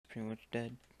pretty much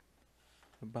dead.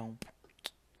 Boom.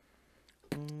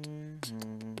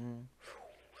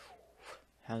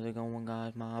 How's it going,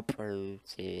 guys? My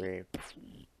birthday.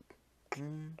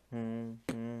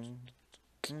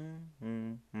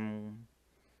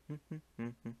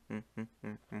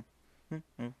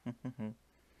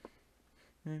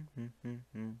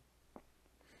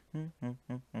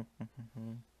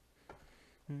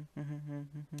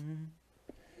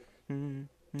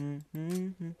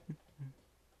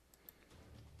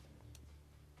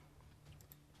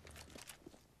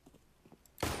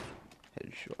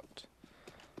 Headshot.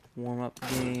 Warm up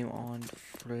game on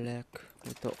Fleck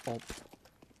with the op.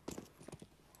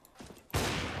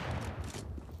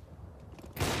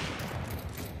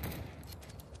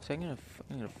 So I'm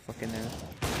gonna fucking there.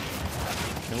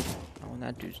 Nope. I want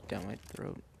that dude's down my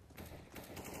throat.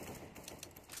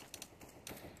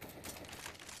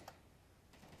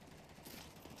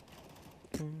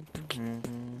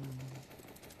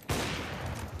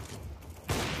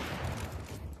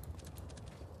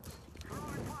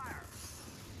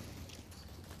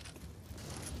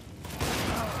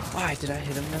 Why did I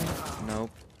hit him then?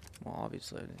 Nope. Well,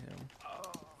 obviously I didn't hit him.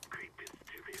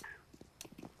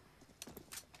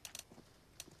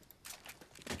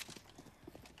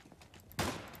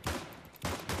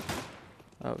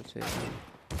 Oh, it's it.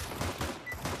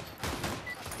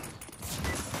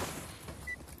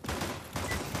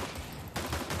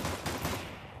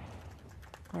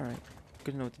 Alright.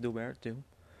 Good to know what to do about it too.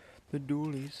 The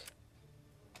dualies.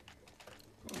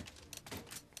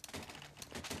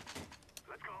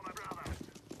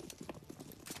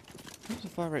 How's the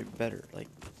fire rate better? Like,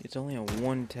 it's only a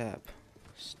one tap.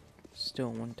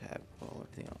 Still one tap. Well,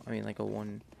 everything else. I mean, like a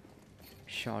one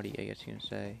shotty, I guess you can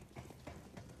say.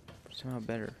 But somehow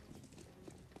better.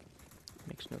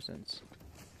 Makes no sense.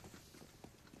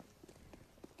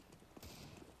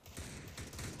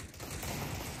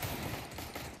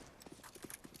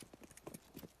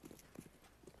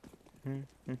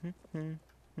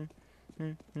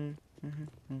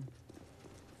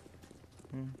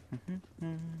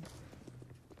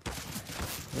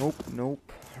 Nope,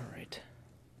 nope. Alright.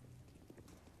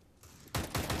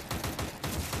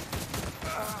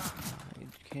 You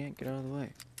can't get out of the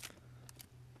way.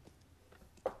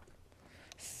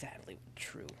 Sadly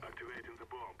true. Activating the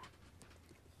bomb.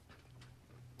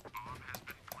 Bomb has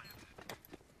been planted.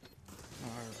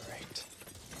 Alright.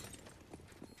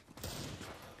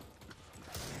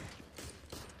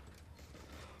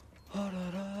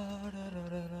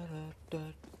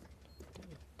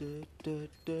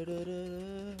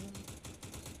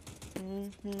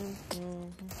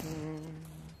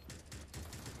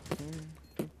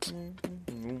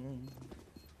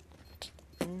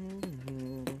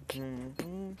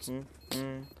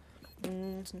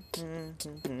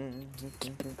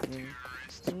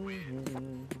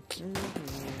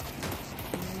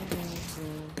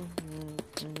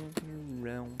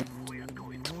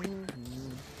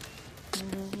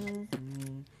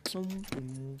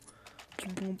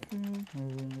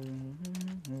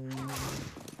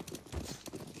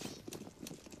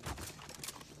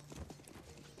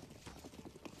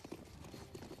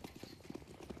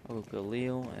 I'll go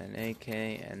Galil and AK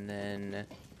and then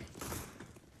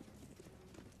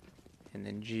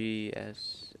GS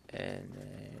and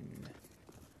then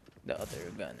the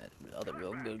other gun, the other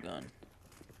real good gun.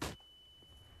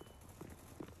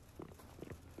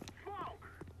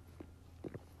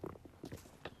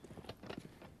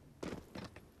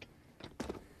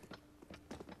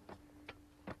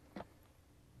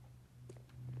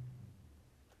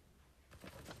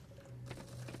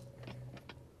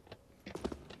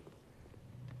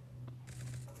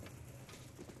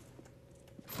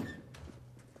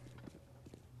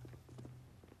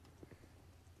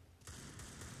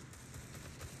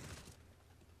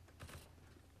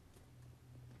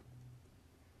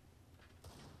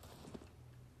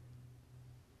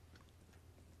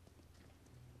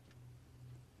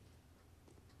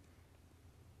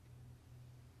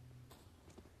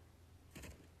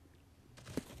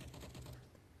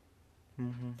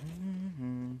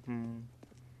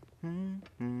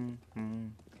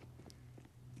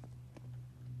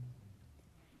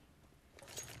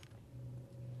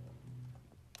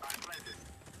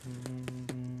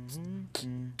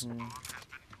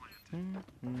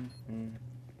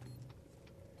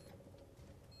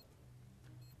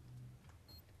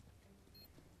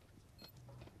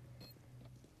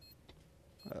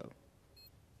 Oh.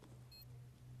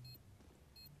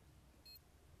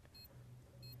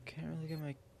 Can't really get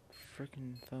my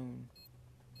freaking phone.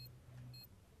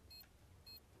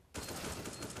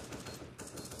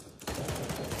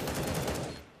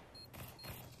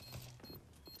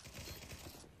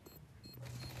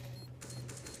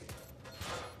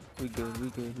 We good, we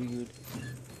good, we good.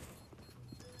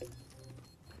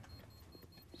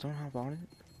 Someone hop on it?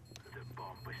 The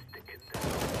bomb is sticking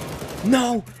down.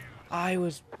 No! I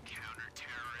was...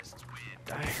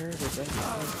 I heard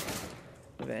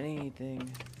of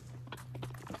anything.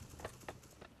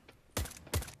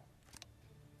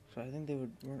 So I think they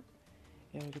would... Yeah,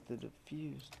 we get the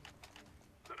defused.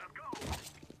 Let us go.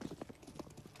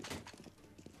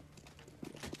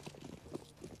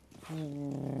 I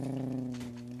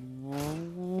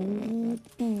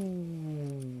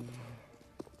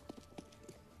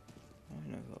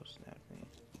know who snapped me.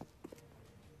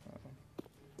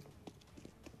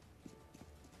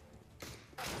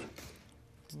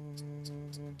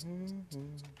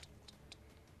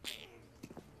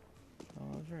 Oh,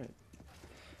 that's right.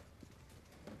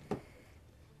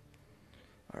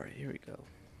 Alright, here we go.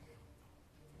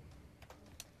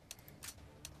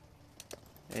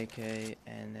 AK,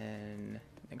 and then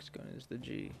next gun is the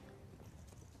G.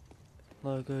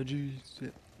 Like a G,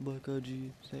 like a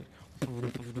G, say.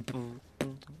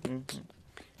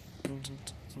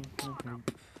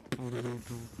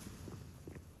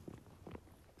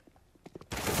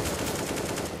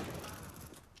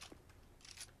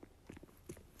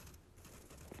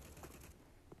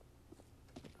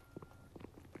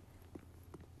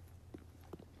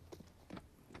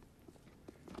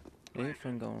 They get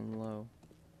fun going low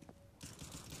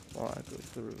while I go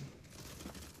through.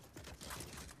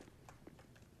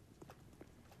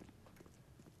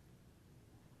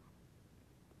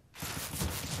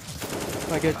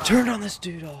 If I get turned on this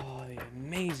dude, oh, it'd be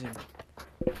amazing.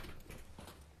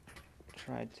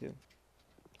 Tried to.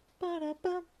 I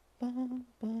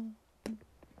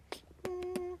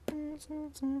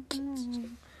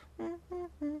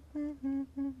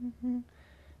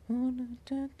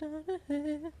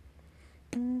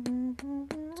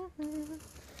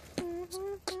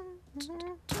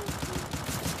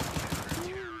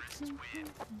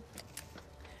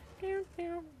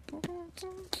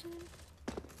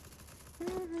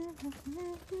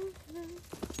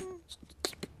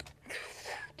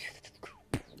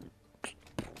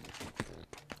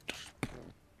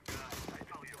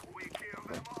tell you, we kill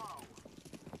them all.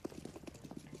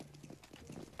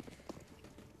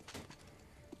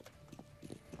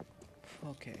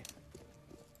 Okay.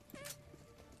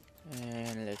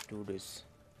 And let's do this.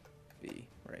 B,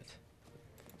 right.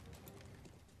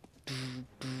 Alright,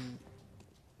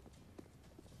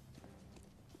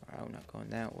 I'm not going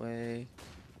that way.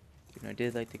 Even I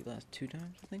did like the last 2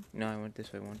 times, I think. No, I went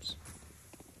this way once.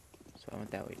 So I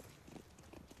went that way.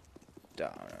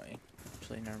 Alright.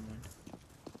 Actually, never mind.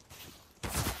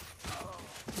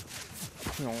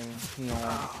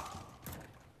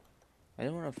 I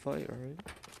didn't want to fight, alright?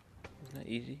 Wasn't that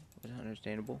easy? Was that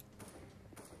understandable?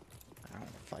 I don't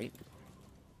want to fight.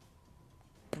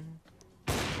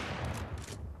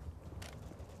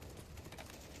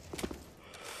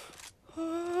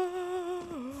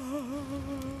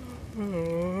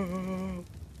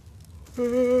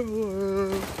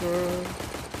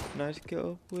 Nice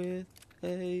kill with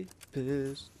a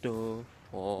pistol.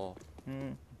 Oh.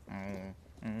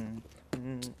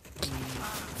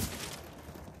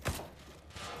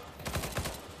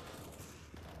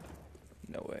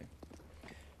 No way.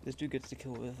 This dude gets to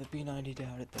kill with a P90,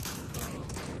 doubt it though.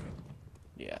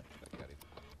 Yeah.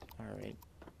 Alright.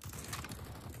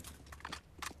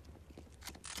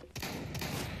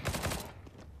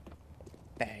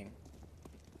 Bang.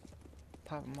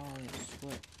 Pop them all in the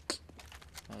split.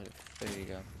 Oh, there you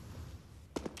go.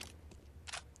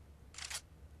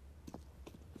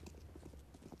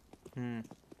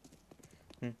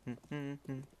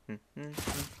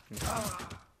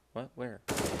 What? Where?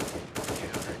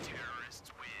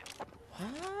 Counter-terrorists win.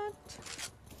 What?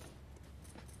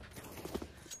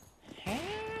 Huh?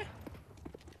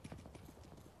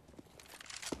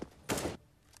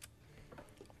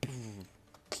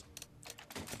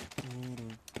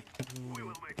 We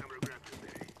will make them regret this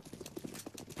day.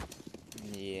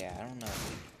 Yeah, I don't know.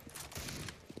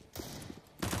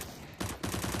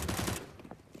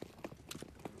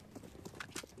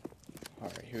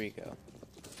 Alright, here we go.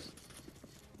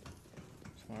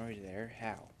 Someone already there?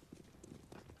 How?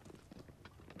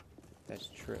 That's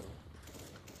true.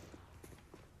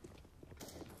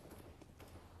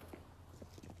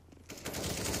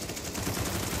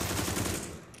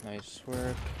 Nice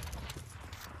work.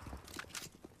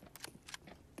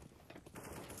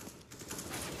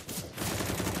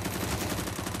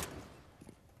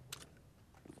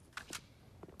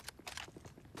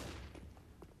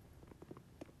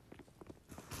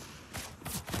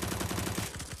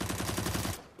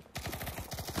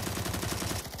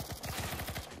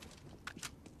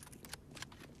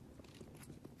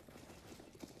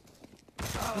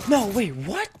 No, wait,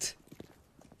 what?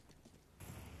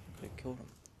 Could have killed him.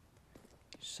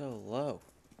 So low.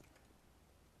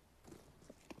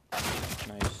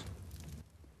 Nice.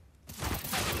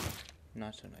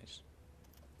 Not so nice.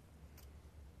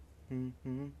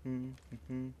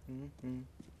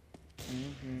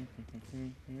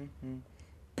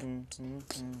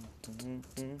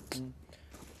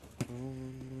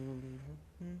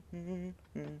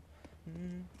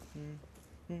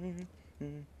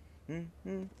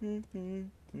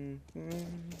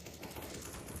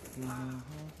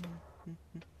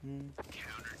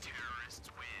 Counter-terrorists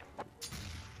win.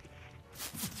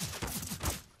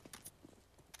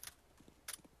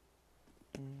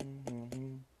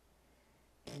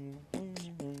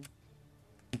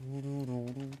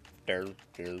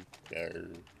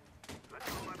 Let's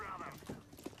go, my brother.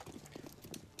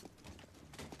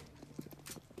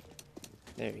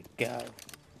 There we go.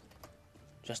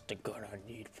 Just the gun I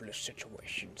need for the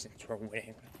situation since we're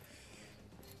winning.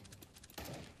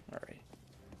 Alright.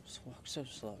 Just walk so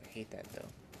slow. I hate that though.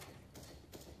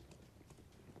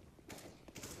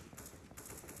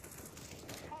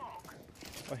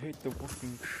 I hate the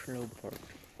walking slow part.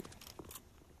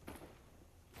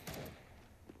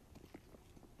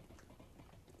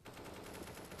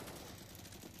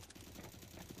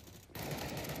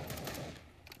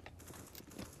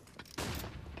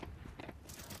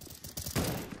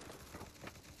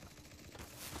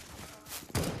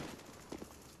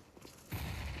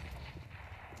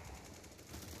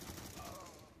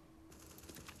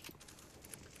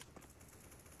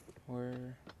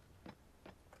 Where?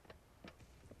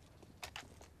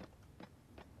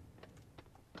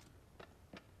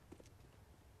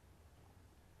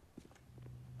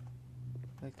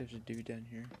 Like there's a dude down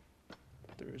here,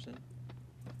 but there isn't.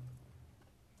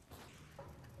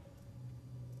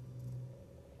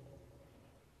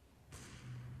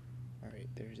 Alright,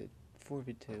 there's a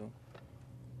 4v2.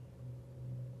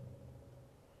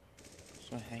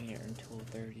 So I'll hang here until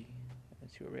 30.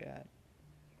 Let's see where we're at.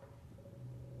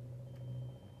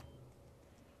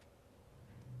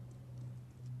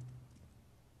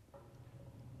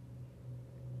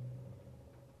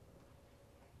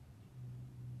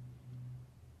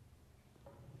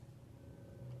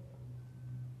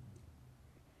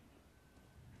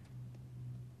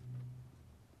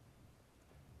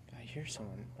 I hear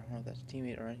someone. I don't know if that's a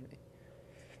teammate or anything.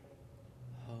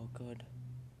 Oh, good.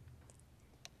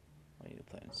 I need to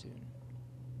plan soon.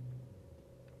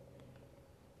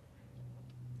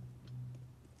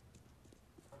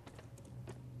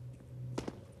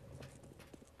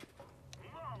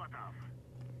 Molotov.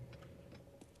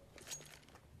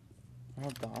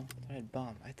 Oh, bomb. I thought I had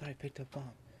bomb. I thought I picked up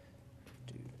bomb.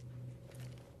 Dude.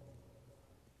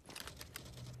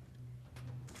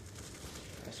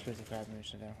 I scared the crap me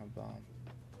so I don't have bomb.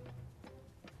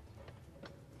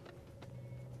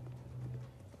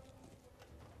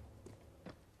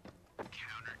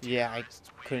 Yeah, I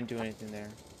couldn't do anything there.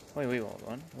 Wait, hold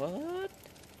on. What?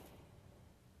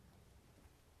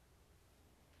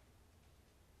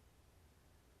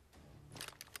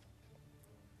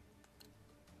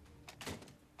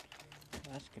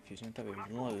 That's confusing. I thought we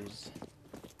would lose.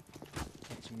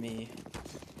 That's me.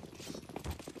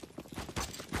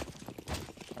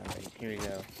 Alright, here we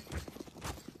go.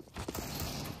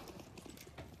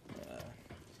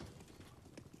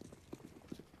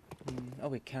 Oh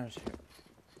wait, counters here.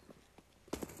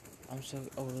 I'm so...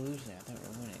 Oh, we're losing. I thought we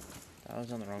were winning. I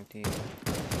was on the wrong team.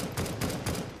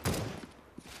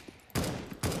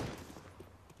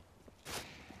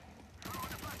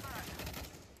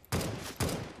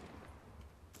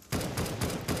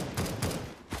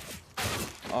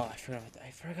 Oh, I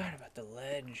forgot about the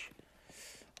ledge.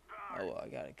 Oh well, I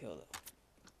gotta kill it.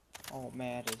 Oh,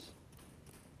 matters.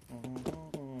 I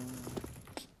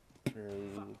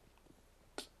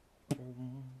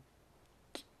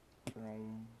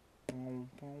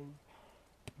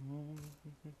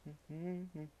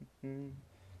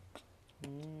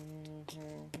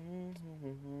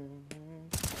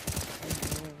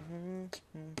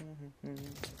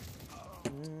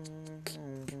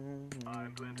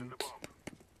planted the bomb.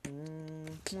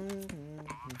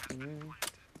 Throwing smoke.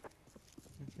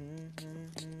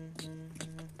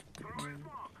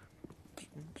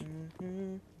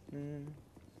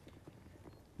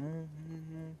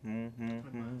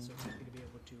 I'm so happy to be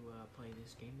able to play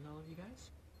this game with all of you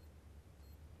guys.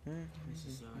 This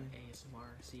is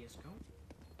ASMR CSGO.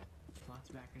 Lots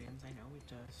of acronyms, I know, it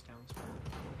stands for...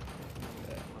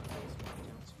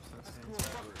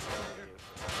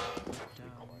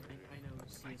 I know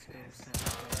CSGO stands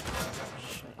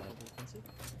for Global Offensive,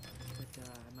 but I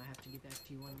might have to get back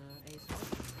to you on ASMR,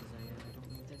 because I don't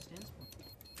know what that stands for.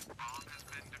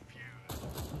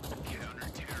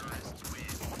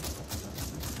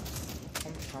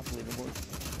 leaderboard.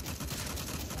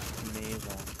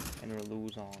 Maison and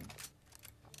Reluzon.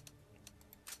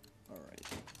 Alright,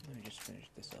 let me just finish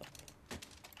this up.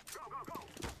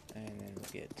 And then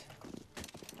we'll get...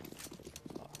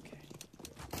 Okay.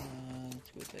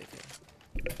 Let's go take it.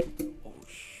 Oh,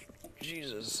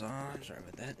 Jesus, sorry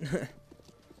about that.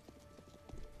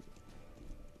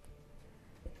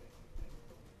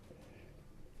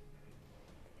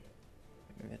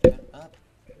 Maybe I got up.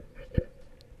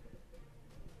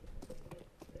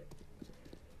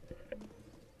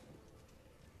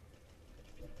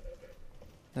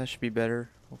 That should be better,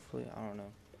 hopefully. I don't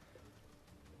know.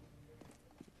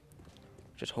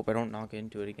 Just hope I don't knock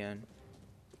into it again.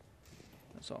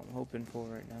 That's all I'm hoping for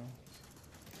right now.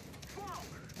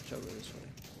 Watch over this way.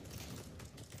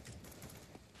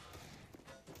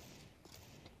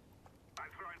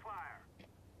 I'm throwing fire.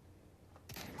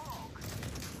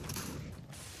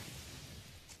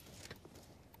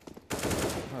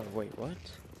 Oh, wait, what?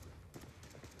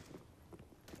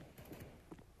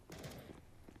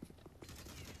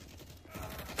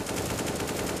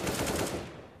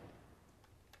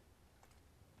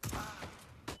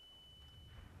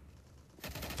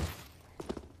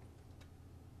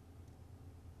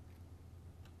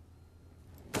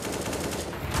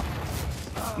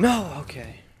 No,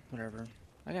 okay, whatever.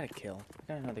 I got a kill.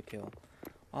 I got another kill.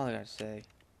 All I gotta say.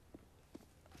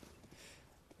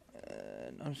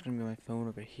 I'm just gonna move my phone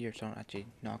over here so I don't actually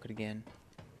knock it again.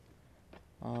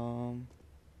 Gotta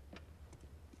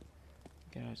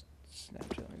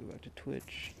Snapchat. Let me go back to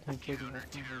Twitch.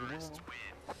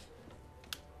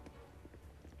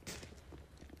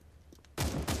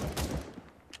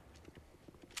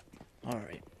 All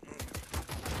right.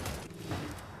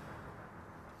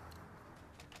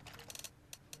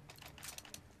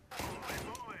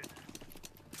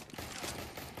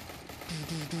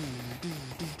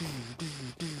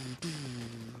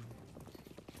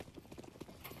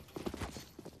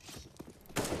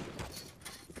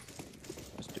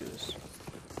 Let's do this.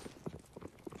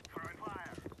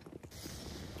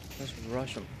 Let's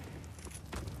rush them.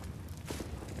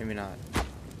 Maybe not. I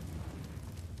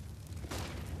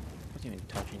wasn't even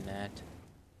touching that.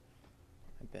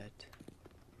 I bet.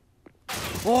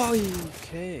 Oh,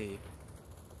 okay.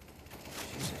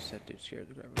 Jesus, that dude scared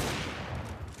the crap out of me.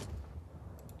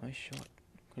 Nice shot.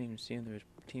 Couldn't even see him through his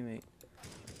teammate.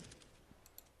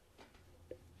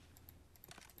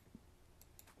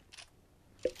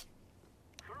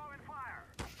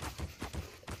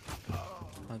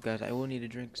 Guys, I will need a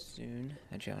drink soon.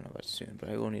 Actually, I don't know about soon, but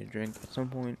I will need a drink at some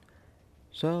point.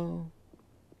 So,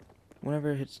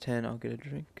 whenever it hits 10, I'll get a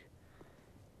drink.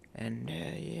 And,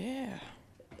 yeah.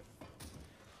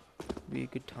 Be a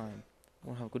good time.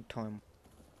 We'll have a good time.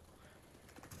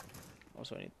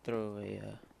 Also, I need to throw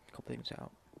a couple things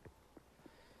out.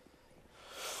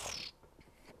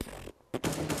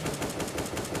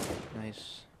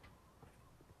 Nice.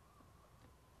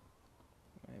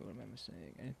 Wait, what am I missing?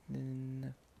 And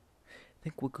then I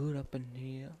think we're good up in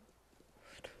here.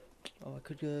 Oh, I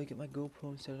could get my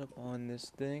GoPro set up on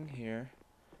this thing here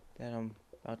that I'm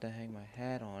about to hang my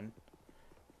hat on.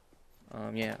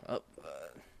 Yeah, up.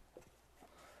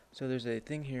 So there's a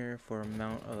thing here for a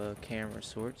mount of a camera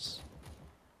sorts.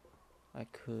 I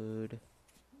could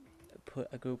put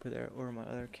a GoPro there or my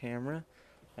other camera,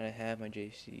 and I have my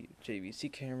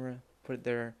JVC camera. Put it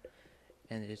there,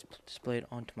 and just display it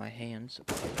onto my hands.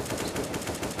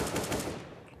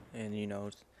 And you know,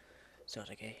 so it's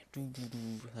like a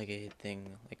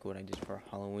thing like what I did for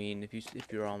Halloween.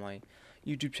 If you're on my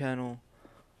YouTube channel,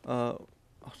 also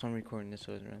I'm recording this,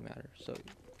 so it doesn't really matter. So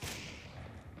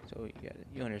you got it.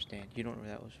 You understand. You don't know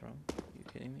where that was from. Are you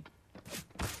kidding me?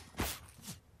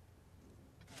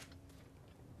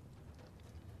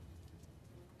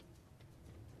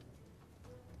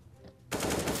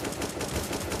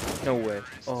 No way.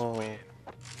 Oh.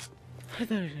 I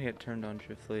thought I was gonna get turned on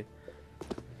truthfully.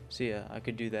 So yeah, I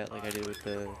could do that like I did with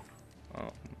the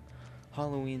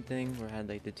Halloween thing where I had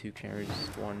like the two cameras,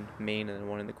 one main and then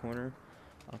one in the corner.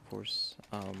 Of course,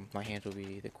 my hands will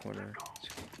be the corner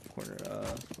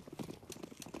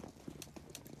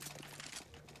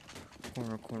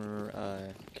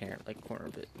camera, like corner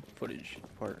bit footage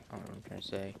part. I don't know what I'm trying to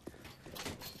say.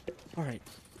 Alright,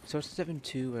 so it's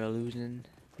 7-2, we're losing,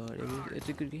 but it's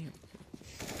a good game.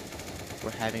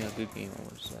 We're having a good game, I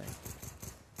would say.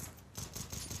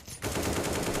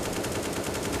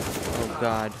 Oh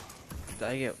god. Did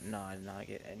I get... No, I did not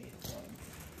get anything.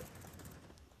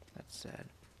 That's sad.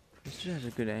 This just has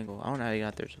a good angle. I don't know how he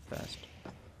got there so fast.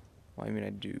 Well, I mean,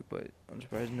 I do, but I'm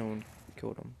surprised no one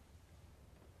killed him.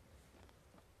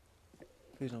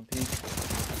 Please don't peek.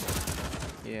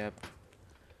 Yep.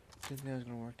 Didn't think that was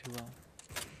gonna work too well.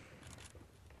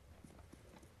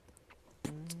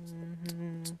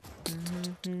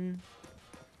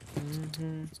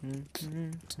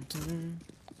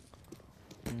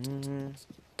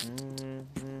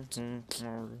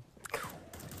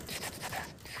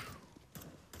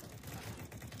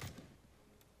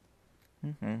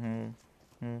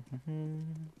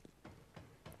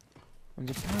 I'm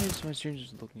surprised my stream's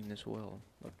just looking this well,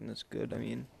 looking this good. I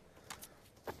mean,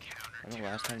 I know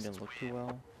last time it didn't look too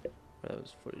well, or that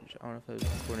was footage. I don't know if it was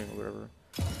recording or whatever.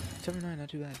 7/9, not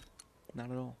too bad,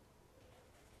 not at all.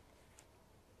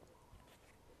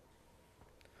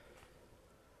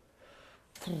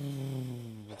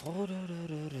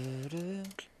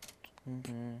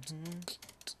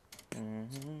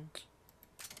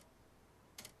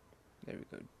 There we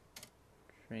go.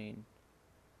 Train.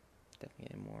 Definitely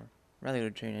getting more. Rather go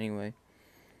to train anyway.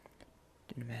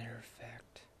 In a matter of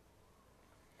fact.